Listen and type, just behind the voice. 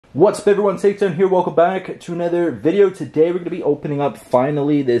What's up everyone, Takedown here, welcome back to another video. Today we're going to be opening up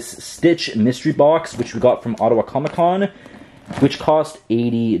finally this Stitch mystery box, which we got from Ottawa Comic Con, which cost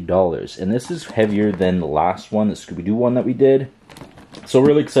 $80. And this is heavier than the last one, the Scooby-Doo one that we did. So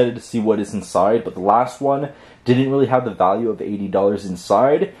really excited to see what is inside, but the last one didn't really have the value of $80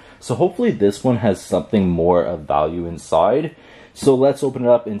 inside. So hopefully this one has something more of value inside. So let's open it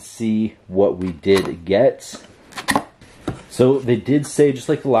up and see what we did get. So they did say, just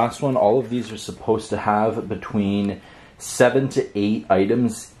like the last one, all of these are supposed to have between 7 to 8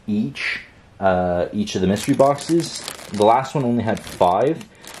 items each of the mystery boxes. The last one only had 5,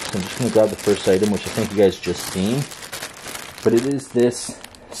 so I'm just going to grab the first item, which I think you guys just seen. But it is this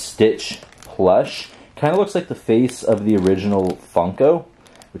Stitch plush. Kind of looks like the face of the original Funko,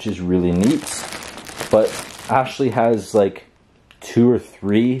 which is really neat. But Ashley has like 2 or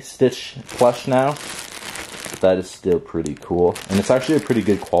 3 Stitch plush now. That is still pretty cool, and it's actually a pretty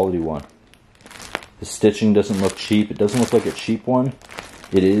good quality one. The stitching doesn't look cheap. It doesn't look like a cheap one.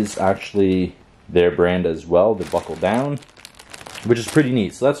 It is actually their brand as well, the Buckle Down, which is pretty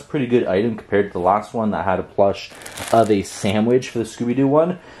neat. So that's a pretty good item compared to the last one that had a plush of a sandwich for the Scooby-Doo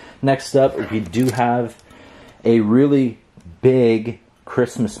one. Next up, we do have a really big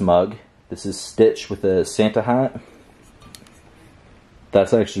Christmas mug. This is Stitch with a Santa hat.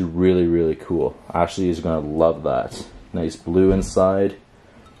 That's actually really, really cool. Ashley is going to love that. Nice blue inside.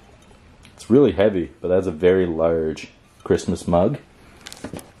 It's really heavy, but that's a very large Christmas mug.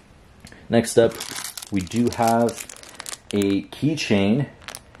 Next up, we do have a keychain.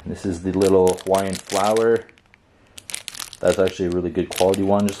 This is the little Hawaiian flower. That's actually a really good quality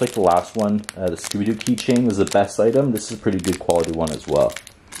one. Just like the last one, the Scooby-Doo keychain was the best item. This is a pretty good quality one as well.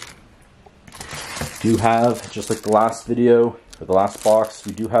 We do have, just like the last video, for the last box,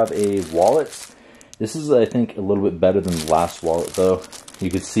 we do have a wallet. This is, I think, a little bit better than the last wallet, though.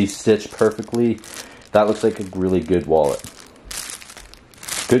 You can see Stitch perfectly. That looks like a really good wallet.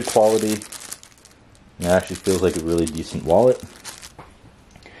 Good quality. It actually feels like a really decent wallet.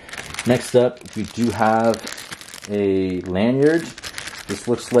 Next up, we do have a lanyard. This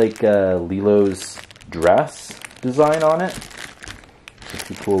looks like Lilo's dress design on it.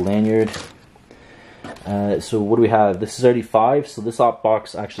 It's a cool lanyard. So what do we have? This is already 5, so this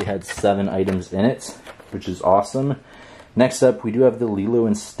box actually had 7 items in it, which is awesome. Next up, we do have the Lilo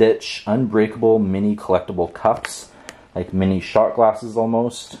and Stitch Unbreakable Mini Collectible Cups, like mini shot glasses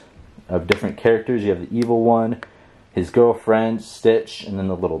almost, of different characters. You have the evil one, his girlfriend, Stitch, and then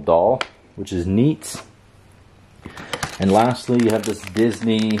the little doll, which is neat. And lastly, you have this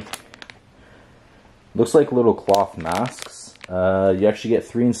Disney, looks like little cloth masks. You actually get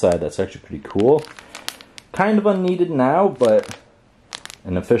 3 inside. That's actually pretty cool. Kind of unneeded now, but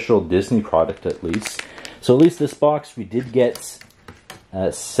an official Disney product at least. So at least this box, we did get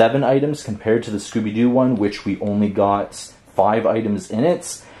 7 items compared to the Scooby-Doo one, which we only got 5 items in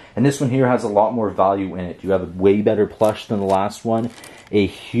it. And this one here has a lot more value in it. You have a way better plush than the last one. A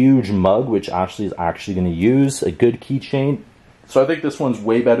huge mug, which Ashley is actually going to use. A good keychain. So I think this one's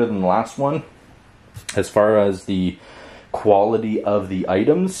way better than the last one as far as the quality of the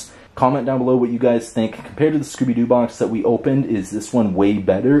items. Comment down below what you guys think. Compared to the Scooby-Doo box that we opened, is this one way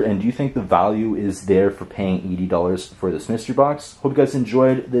better? And do you think the value is there for paying $80 for this mystery box? Hope you guys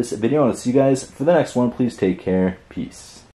enjoyed this video, and I'll see you guys for the next one. Please take care. Peace.